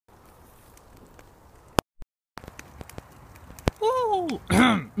Oh!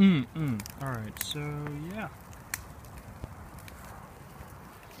 Alright, so yeah.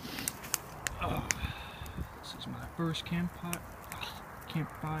 This is my first campfire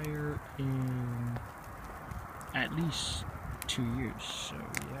in at least 2 years, so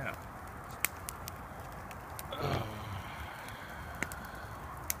yeah.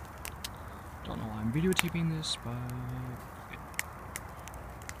 Don't know why I'm videotaping this, but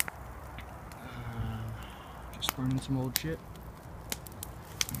just burning some old shit.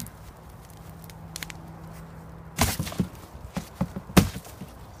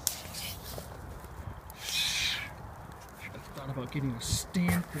 Should've thought about getting a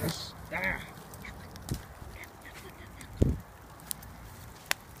stand for this.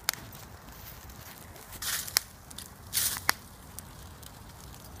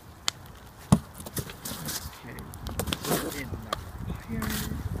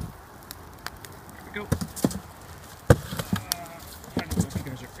 Go. I don't know if you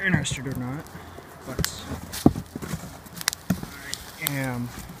guys are interested or not, but I am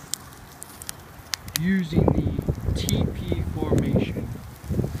using the TP formation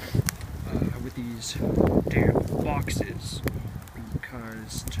with these damn boxes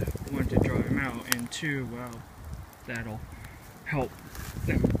because one, to dry them out, and two, well, that'll help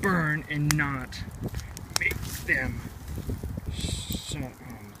them burn and not make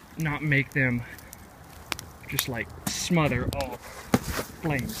them just like smother all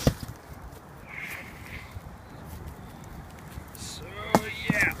flames. So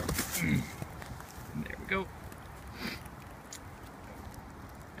yeah, there we go.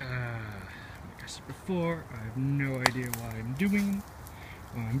 Like I said before, I have no idea what I'm doing.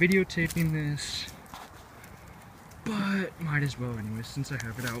 I'm videotaping this, but might as well anyway since I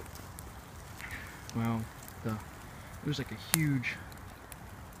have it out. Well, there's like a huge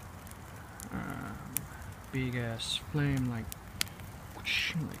big ass flame, like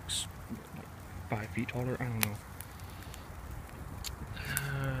 5 feet taller, I don't know.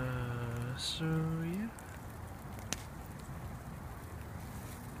 So yeah.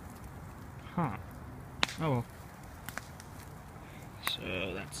 Huh. Oh well.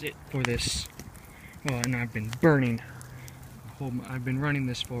 So that's it for this. Well, and I've been burning. I've been running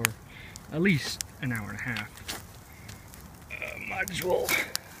this for at least an hour and a half. Might as well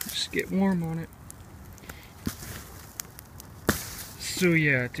just get warm on it. So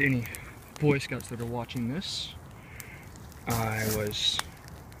yeah, to any Boy Scouts that are watching this,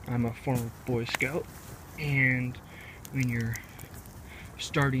 I'm a former Boy Scout, and when you're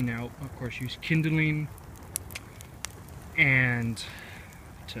starting out, of course, use kindling, and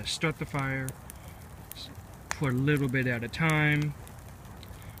to start the fire, put a little bit at a time,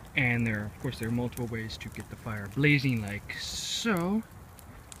 and of course there are multiple ways to get the fire blazing, like so.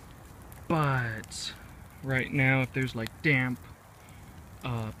 But right now, if there's like damp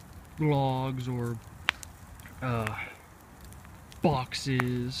logs or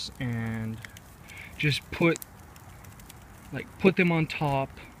boxes, and just put them on top,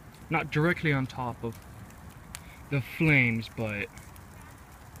 not directly on top of the flames, but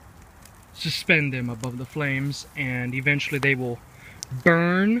suspend them above the flames, and eventually they will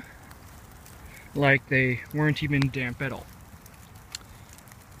burn like they weren't even damp at all.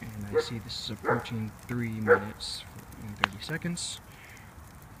 And I see this is approaching 3 minutes and 30 seconds.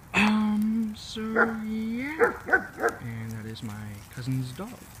 So yeah. And that is my cousin's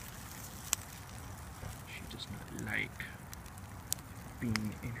dog. She does not like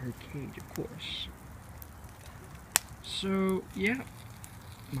being in her cage, of course. So yeah.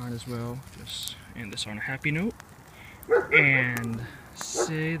 Might as well just end this on a happy note and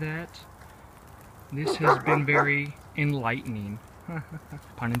say that this has been very enlightening.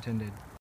 Pun intended.